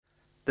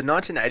The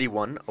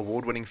 1981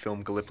 award-winning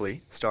film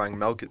Gallipoli, starring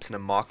Mel Gibson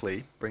and Mark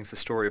Lee, brings the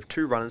story of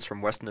two runners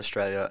from Western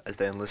Australia as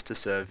they enlist to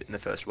serve in the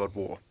First World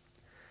War.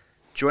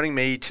 Joining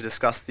me to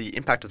discuss the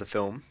impact of the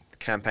film, the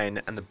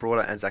campaign, and the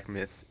broader Anzac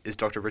myth is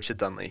Dr. Richard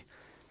Dunley,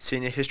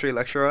 Senior History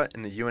Lecturer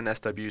in the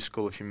UNSW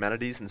School of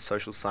Humanities and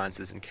Social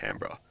Sciences in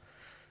Canberra.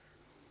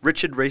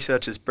 Richard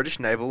researches British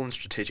naval and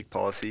strategic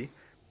policy,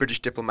 British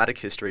diplomatic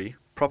history,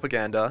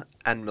 propaganda,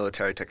 and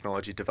military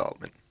technology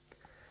development.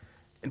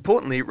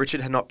 Importantly,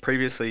 Richard had not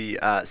previously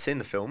seen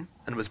the film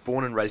and was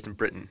born and raised in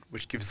Britain,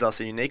 which gives us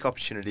a unique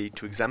opportunity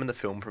to examine the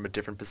film from a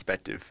different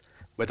perspective,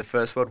 where the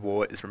First World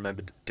War is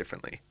remembered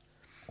differently.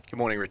 Good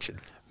morning, Richard.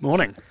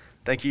 Morning.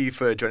 Thank you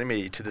for joining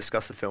me to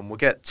discuss the film. We'll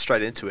get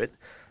straight into it.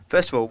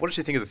 First of all, what did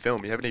you think of the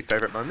film? Do you have any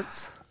favourite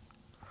moments?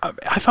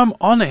 If I'm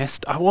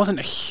honest, I wasn't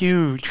a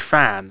huge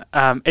fan.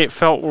 It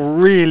felt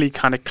really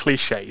kind of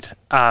cliched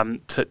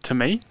to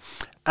me.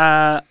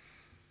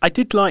 I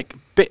did like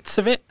bits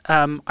of it.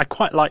 I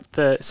quite liked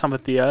some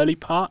of the early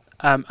part,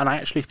 and I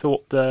actually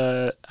thought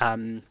the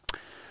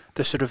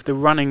sort of the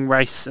running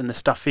race and the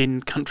stuff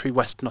in country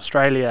Western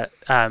Australia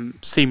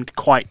seemed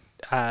quite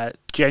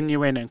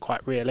genuine and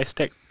quite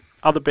realistic.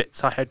 Other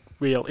bits I had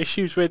real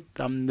issues with.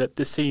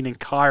 The scene in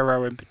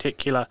Cairo in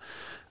particular,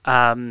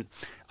 I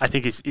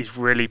think is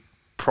really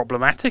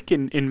problematic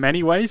in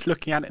many ways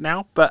looking at it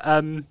now. But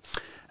so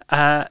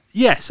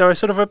a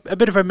sort of a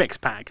bit of a mixed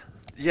bag.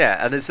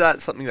 Yeah, and is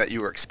that something that you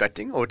were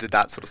expecting, or did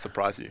that sort of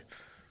surprise you?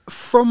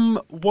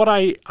 From what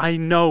I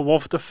know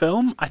of the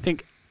film, I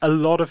think a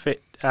lot of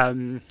it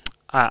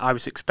I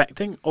was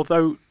expecting,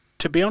 although,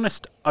 to be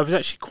honest, I was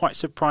actually quite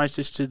surprised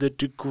as to the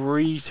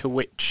degree to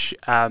which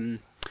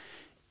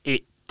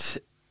it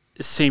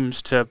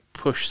seems to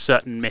push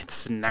certain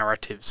myths and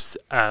narratives.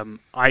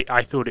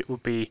 I thought it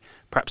would be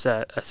perhaps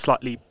a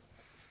slightly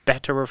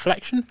better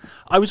reflection.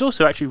 I was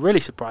also actually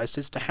really surprised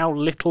as to how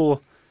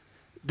little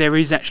there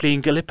is actually in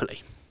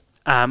Gallipoli.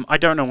 I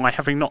don't know why,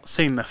 having not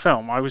seen the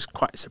film, I was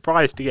quite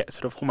surprised to get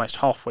sort of almost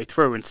halfway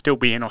through and still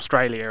be in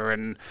Australia,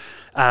 and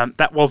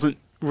that wasn't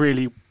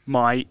really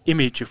my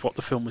image of what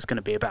the film was going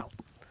to be about.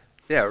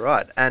 Yeah,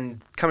 right.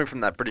 And coming from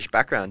that British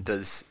background,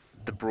 does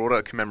the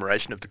broader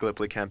commemoration of the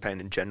Gallipoli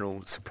campaign in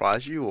general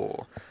surprise you,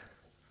 or?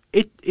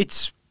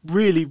 It's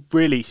really,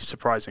 really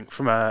surprising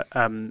from I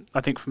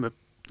think from a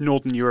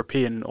Northern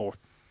European or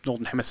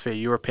Northern Hemisphere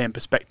European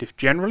perspective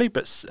generally,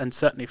 and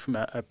certainly from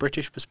a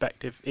British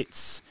perspective,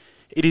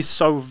 it is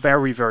so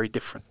very, very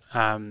different.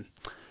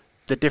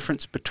 The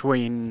difference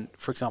between,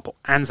 for example,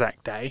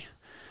 Anzac Day,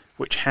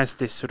 which has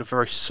this sort of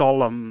very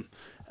solemn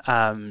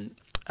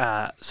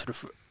sort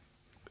of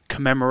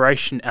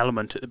commemoration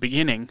element at the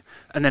beginning,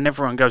 and then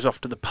everyone goes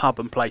off to the pub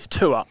and plays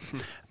two up.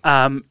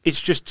 It's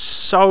just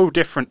so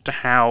different to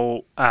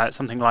how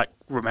something like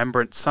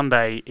Remembrance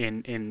Sunday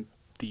in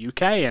the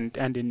UK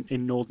and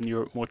in Northern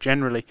Europe more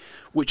generally,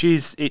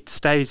 it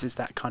stays as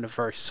that kind of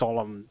very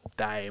solemn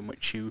day in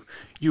which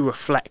you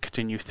reflect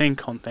and you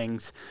think on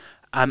things,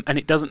 and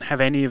it doesn't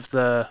have any of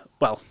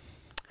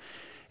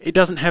it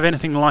doesn't have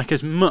anything like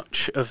as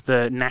much of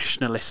the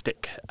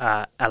nationalistic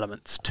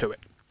elements to it,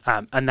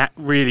 and that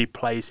really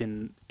plays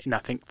in I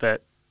think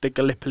the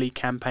Gallipoli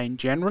campaign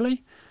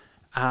generally,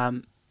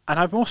 and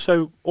I'm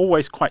also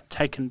always quite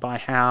taken by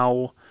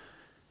how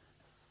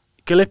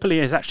Gallipoli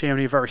is actually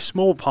only a very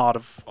small part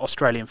of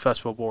Australian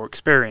First World War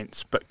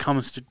experience, but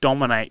comes to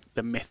dominate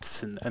the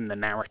myths and the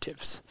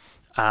narratives,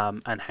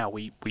 and how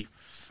we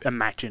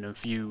imagine and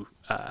view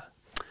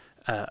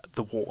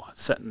the war,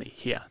 certainly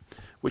here,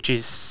 which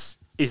is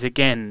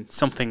again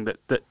something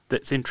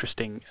that's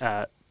interesting,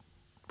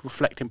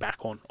 reflecting back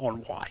on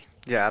why.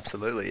 Yeah,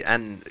 absolutely.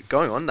 And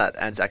going on that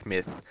Anzac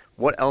myth,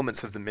 what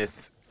elements of the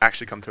myth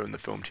actually come through in the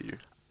film to you?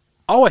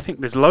 Oh, I think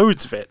there's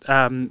loads of it.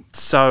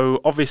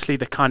 So obviously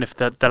the kind of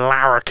the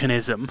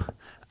larrikinism,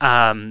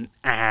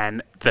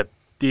 and the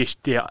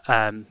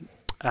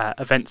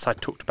events I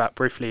talked about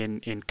briefly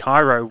in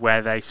Cairo,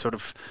 where they sort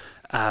of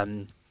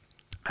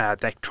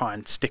they try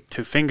and stick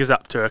two fingers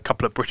up to a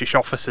couple of British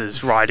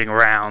officers riding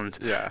around.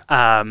 Yeah.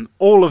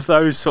 All of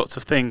those sorts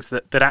of things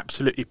that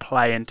absolutely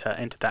play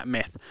into that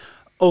myth.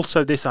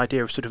 Also, this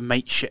idea of sort of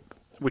mateship,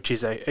 which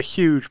is a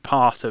huge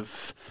part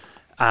of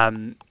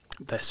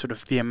the sort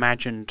of the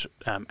imagined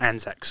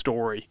Anzac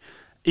story,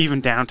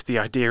 even down to the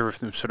idea of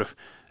them sort of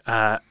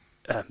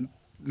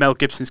Mel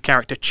Gibson's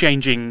character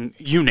changing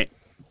unit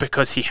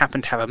because he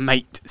happened to have a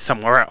mate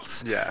somewhere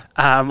else. Yeah.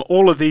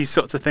 All of these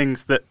sorts of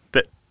things that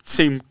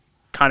seem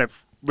kind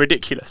of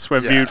ridiculous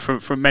when viewed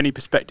from many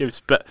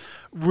perspectives, but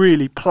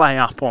really play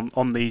up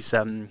on these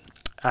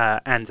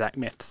Anzac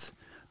myths.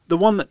 The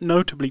one that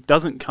notably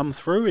doesn't come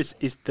through is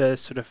the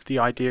sort of the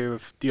idea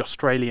of the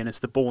Australian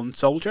as the born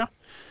soldier.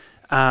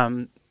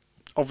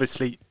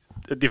 Obviously,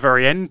 at the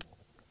very end,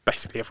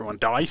 basically everyone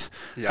dies,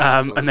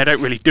 and they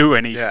don't really do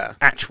any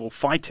actual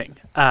fighting.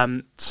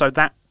 So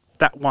that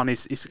one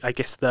is I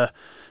guess the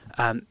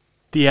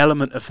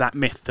element of that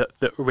myth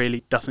that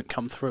really doesn't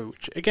come through,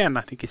 which again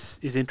I think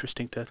is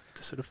interesting to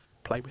sort of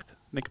play with,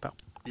 think about.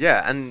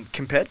 Yeah, and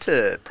compared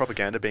to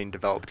propaganda being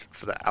developed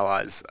for the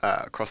Allies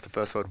across the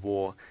First World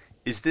War,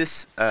 is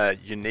this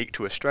unique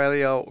to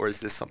Australia, or is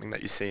this something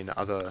that you see in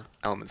other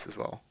elements as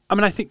well? I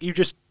mean, I think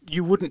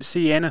you wouldn't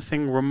see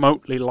anything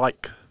remotely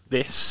like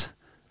this.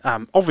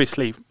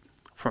 Obviously,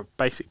 from a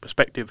basic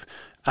perspective,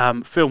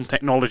 film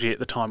technology at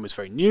the time was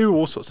very new,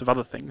 all sorts of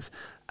other things.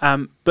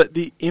 But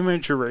the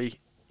imagery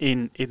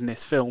in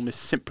this film is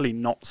simply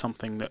not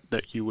something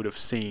that you would have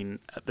seen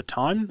at the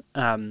time.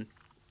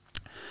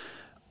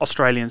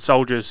 Australian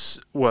soldiers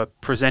were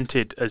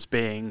presented as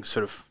being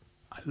sort of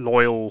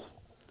loyal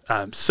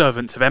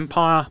servants of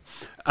empire,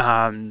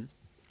 and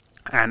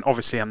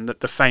obviously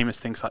the famous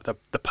things like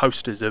the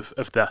posters of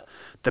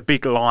the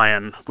big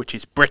lion, which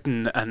is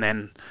Britain, and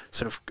then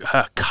sort of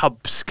her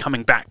cubs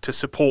coming back to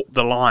support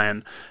the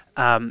lion.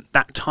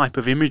 That type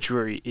of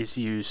imagery is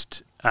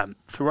used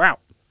throughout,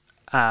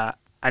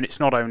 and it's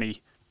not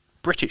only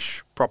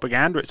British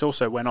propaganda, it's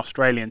also when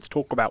Australians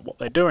talk about what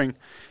they're doing,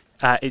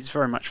 it's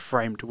very much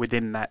framed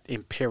within that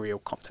imperial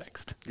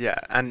context. Yeah,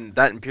 and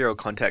that imperial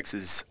context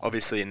is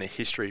obviously in the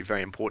history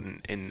very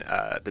important in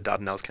the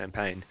Dardanelles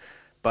campaign.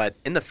 But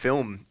in the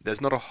film, there's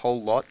not a whole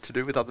lot to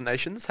do with other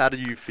nations. How do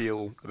you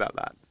feel about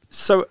that?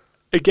 So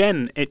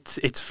again,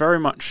 it's very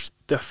much,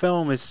 the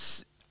film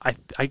is,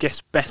 I guess,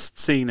 best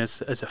seen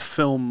as a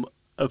film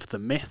of the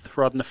myth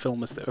rather than a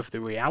film of the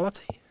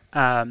reality.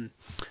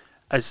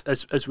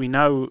 As we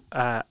know,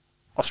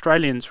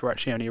 Australians were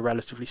actually only a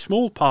relatively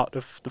small part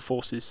of the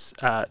forces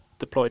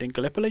deployed in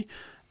Gallipoli.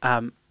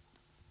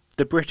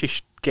 The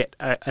British get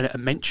a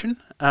mention,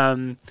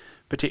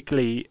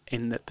 particularly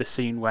in the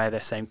scene where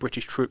they're saying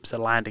British troops are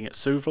landing at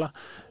Suvla.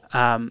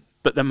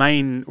 But the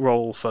main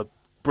role for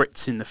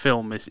Brits in the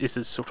film is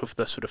as sort of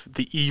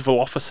the evil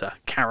officer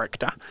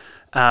character,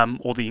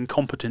 or the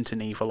incompetent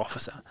and evil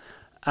officer.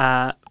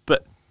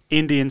 But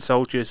Indian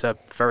soldiers are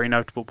very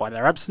notable by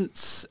their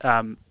absence.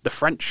 The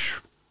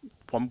French,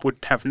 one would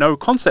have no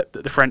concept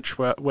that the French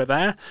were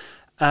there.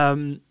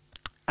 And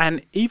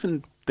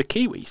even the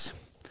Kiwis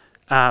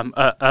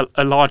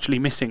are largely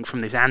missing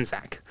from this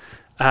Anzac.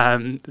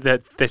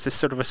 There's a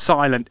sort of a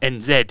silent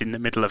NZ in the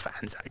middle of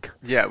Anzac.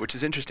 Yeah, which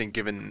is interesting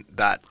given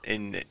that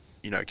in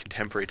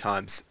contemporary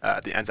times,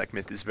 the Anzac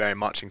myth is very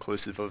much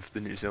inclusive of the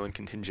New Zealand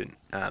contingent.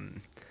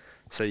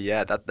 So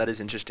yeah, that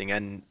is interesting.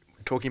 And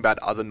talking about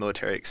other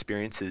military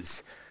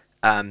experiences,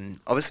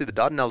 obviously the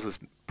Dardanelles is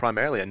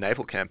primarily a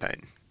naval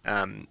campaign.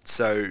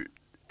 So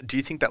do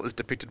you think that was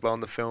depicted well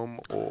in the film,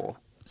 or?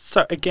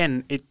 So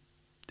again, it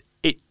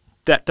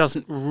that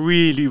doesn't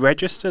really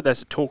register.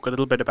 There's a talk a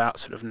little bit about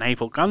sort of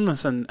naval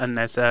guns, and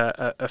there's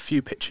a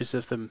few pictures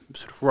of them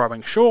sort of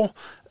rowing ashore.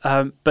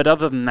 But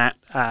other than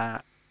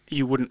that,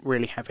 you wouldn't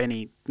really have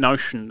any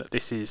notion that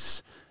this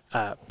is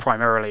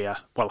primarily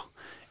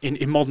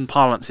in modern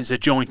parlance, it's a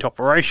joint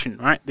operation,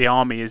 right? The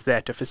army is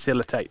there to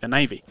facilitate the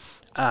navy,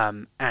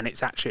 and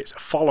it's a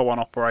follow-on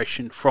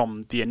operation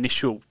from the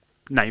initial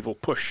naval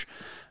push.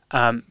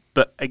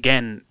 But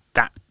again,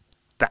 that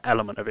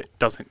element of it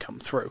doesn't come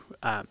through.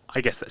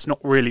 I guess that's not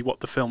really what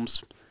the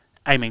film's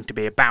aiming to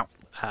be about.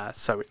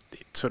 So it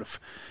sort of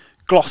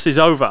glosses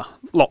over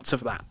lots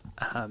of that,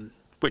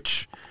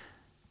 which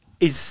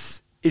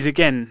is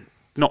again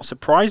not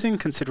surprising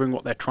considering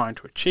what they're trying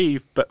to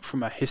achieve, but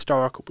from a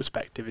historical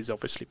perspective is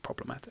obviously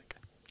problematic.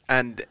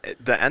 And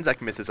the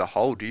Anzac myth as a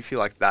whole, do you feel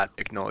like that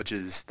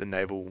acknowledges the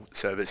naval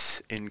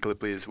service in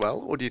Gallipoli as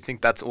well, or do you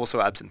think that's also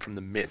absent from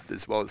the myth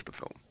as well as the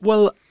film?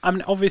 Well, I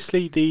mean,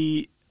 obviously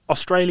the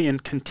Australian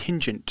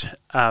contingent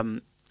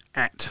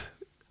at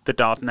the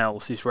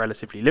Dardanelles is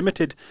relatively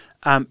limited,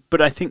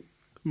 but I think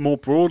more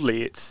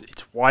broadly it's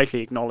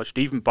widely acknowledged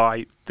even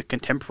by the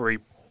contemporary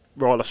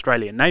Royal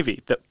Australian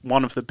Navy that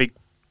one of the big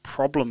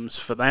problems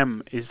for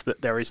them is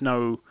that there is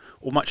no,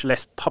 or much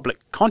less, public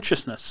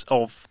consciousness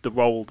of the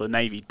role the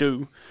Navy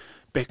do,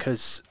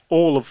 because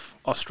all of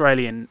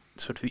Australian,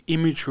 sort of the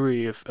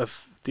imagery of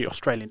the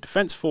Australian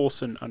Defence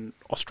Force and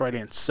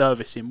Australian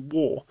service in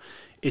war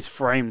is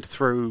framed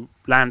through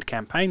land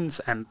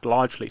campaigns and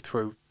largely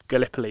through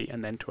Gallipoli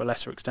and then to a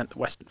lesser extent the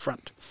Western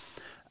Front.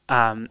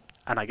 And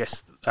I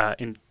guess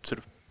in sort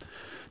of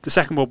the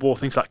Second World War,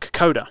 things like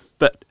Kokoda,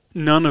 but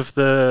none of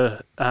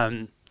the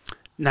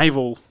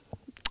naval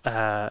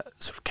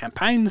sort of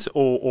campaigns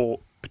or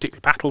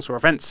particular battles or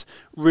events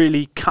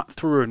really cut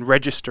through and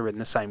register in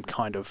the same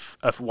kind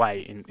of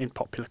way in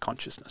popular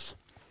consciousness.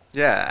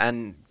 Yeah,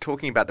 and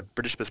talking about the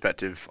British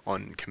perspective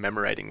on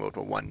commemorating World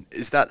War One,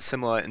 is that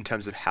similar in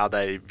terms of how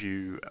they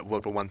view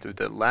World War One through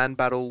the land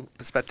battle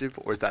perspective,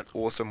 or is that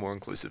also more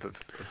inclusive of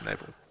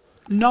naval?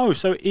 No,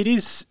 so it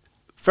is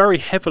very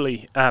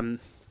heavily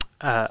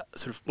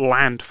sort of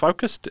land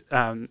focused.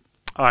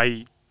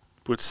 I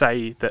would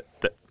say that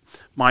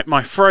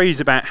my phrase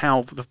about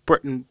how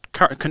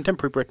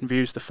contemporary Britain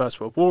views the First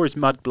World War is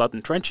mud, blood,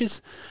 and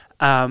trenches.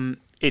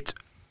 It's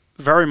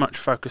very much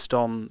focused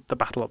on the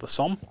Battle of the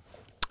Somme.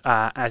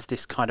 As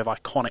this kind of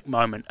iconic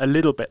moment, a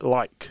little bit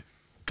like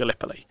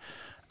Gallipoli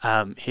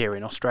here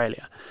in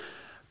Australia.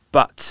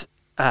 But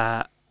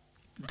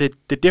the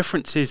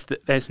difference is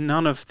that there's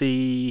none of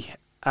the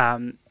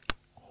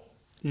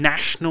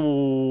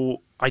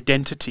national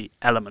identity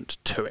element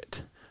to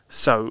it.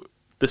 So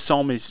the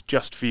Somme is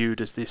just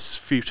viewed as this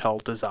futile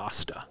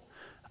disaster,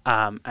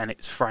 and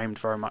it's framed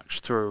very much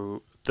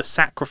through the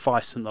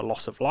sacrifice and the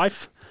loss of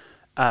life,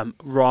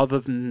 rather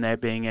than there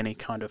being any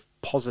kind of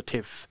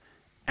positive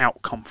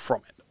outcome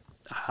from it.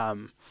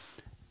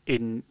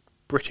 In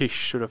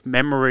British sort of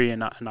memory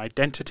and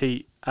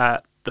identity,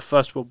 the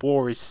First World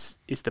War is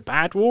the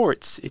bad war.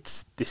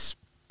 It's this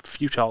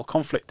futile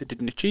conflict that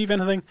didn't achieve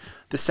anything.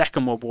 The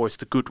Second World War is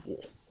the good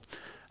war.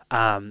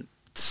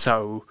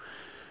 So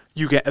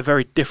you get a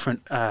very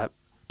different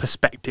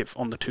perspective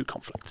on the two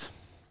conflicts.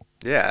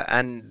 Yeah,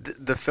 and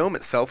the film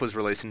itself was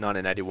released in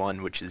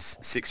 1981, which is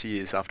 6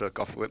 years after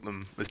Gough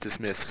Whitlam was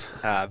dismissed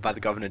by the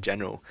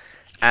Governor-General.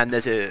 And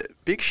there's a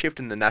big shift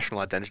in the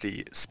national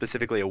identity,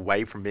 specifically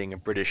away from being a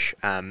British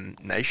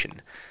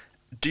nation.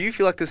 Do you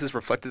feel like this is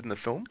reflected in the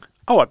film?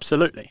 Oh,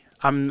 absolutely.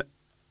 One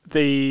of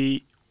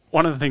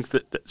the things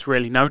that's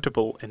really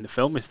notable in the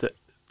film is that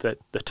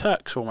the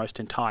Turks are almost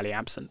entirely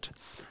absent.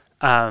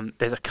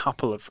 There's a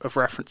couple of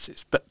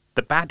references, but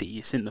the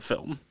baddies in the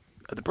film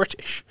are the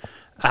British.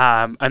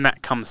 And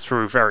that comes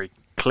through very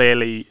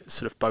clearly,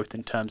 sort of both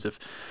in terms of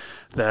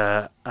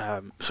the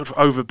sort of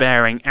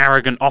overbearing,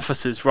 arrogant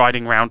officers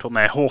riding around on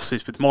their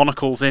horses with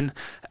monocles in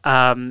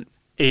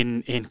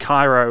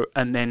Cairo,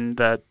 and then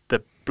the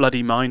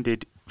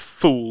bloody-minded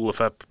fool of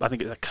I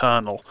think it's a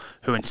colonel,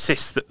 who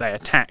insists that they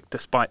attack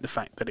despite the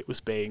fact that it was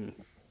being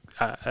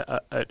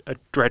a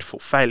dreadful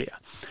failure,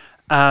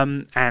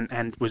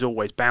 and was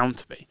always bound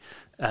to be,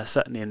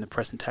 certainly in the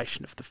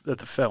presentation of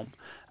the film.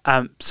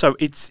 So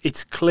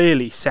it's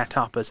clearly set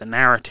up as a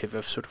narrative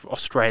of sort of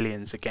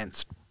Australians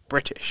against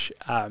British,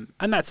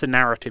 and that's a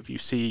narrative you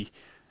see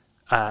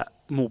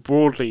more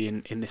broadly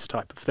in this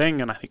type of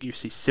thing, and I think you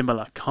see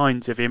similar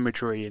kinds of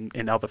imagery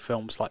in other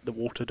films like The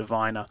Water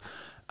Diviner,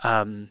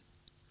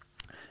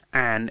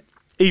 and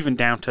even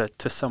down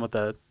to some of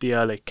the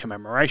early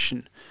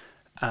commemoration,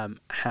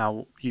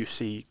 how you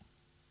see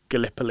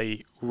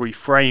Gallipoli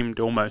reframed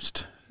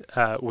almost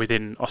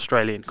within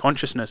Australian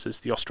consciousness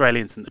as the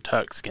Australians and the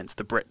Turks against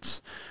the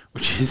Brits,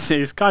 which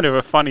is kind of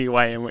a funny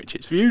way in which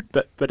it's viewed,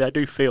 but I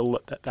do feel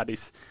that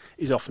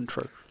is often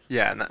true.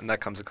 Yeah, and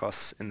that comes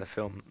across in the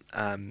film.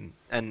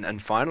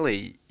 And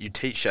finally, you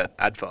teach at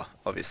ADFA,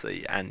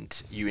 obviously,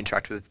 and you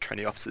interact with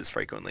trainee officers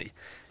frequently.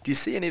 Do you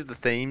see any of the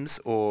themes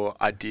or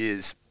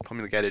ideas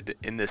promulgated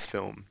in this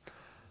film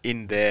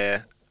in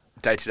their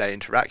day-to-day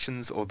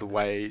interactions or the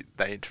way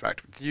they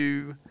interact with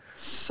you?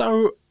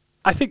 So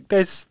I think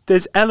there's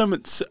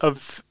elements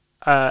of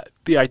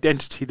the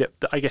identity that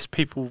I guess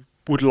people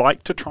would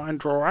like to try and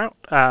draw out.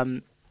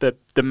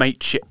 The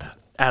mateship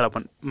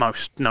element,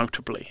 most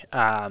notably.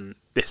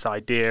 This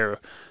idea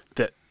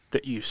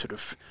that you sort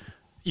of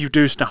you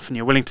do stuff and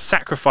you're willing to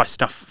sacrifice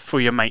stuff for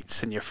your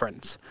mates and your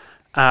friends.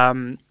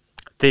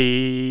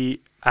 The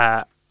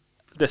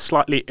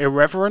slightly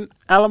irreverent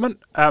element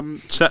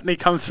certainly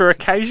comes through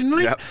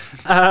occasionally, yep.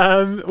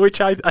 Which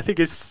I think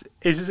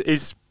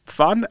is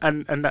fun,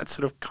 and that's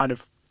sort of kind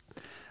of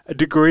a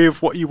degree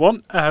of what you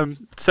want.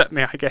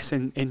 Certainly, I guess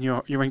in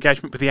your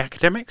engagement with the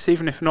academics,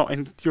 even if not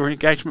in your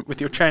engagement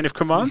with your chain of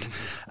command.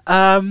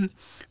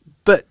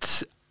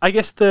 But I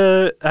guess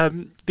the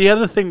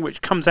other thing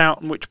which comes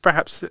out, and which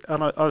perhaps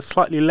on a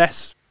slightly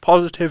less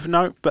positive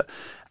note, but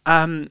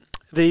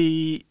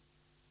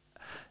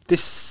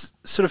this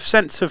sort of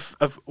sense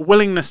of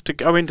willingness to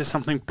go into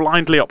something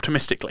blindly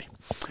optimistically,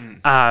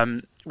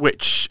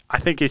 which I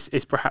think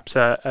is perhaps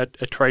a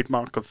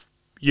trademark of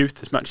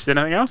youth as much as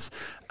anything else.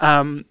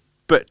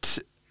 But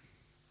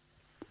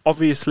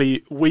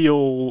obviously we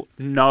all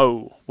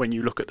know when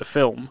you look at the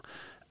film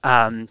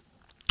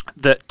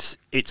that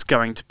it's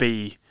going to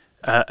be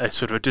a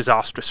sort of a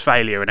disastrous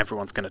failure and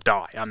everyone's going to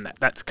die.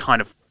 That's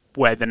kind of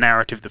where the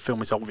narrative of the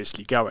film is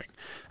obviously going.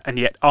 And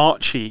yet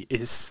Archie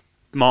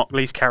Mark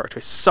Lee's character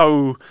is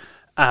so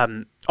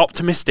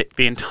optimistic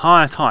the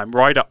entire time,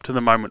 right up to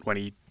the moment when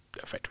he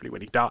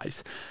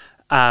dies,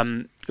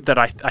 that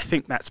I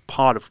think that's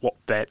part of what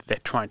they're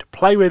trying to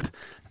play with,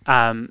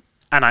 and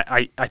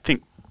I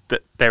think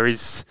that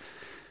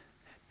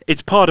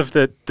it's part of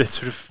the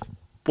sort of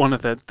one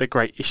of the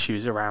great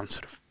issues around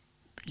sort of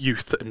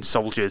youth and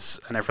soldiers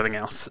and everything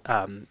else.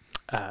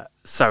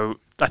 So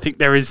I think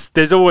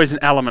there's always an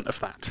element of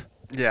that.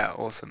 Yeah,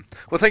 awesome.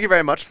 Well, thank you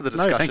very much for the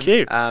discussion. No, thank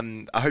you.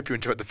 I hope you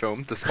enjoyed the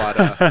film, despite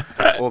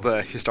all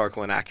the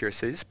historical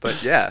inaccuracies.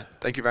 But yeah,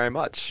 thank you very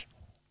much.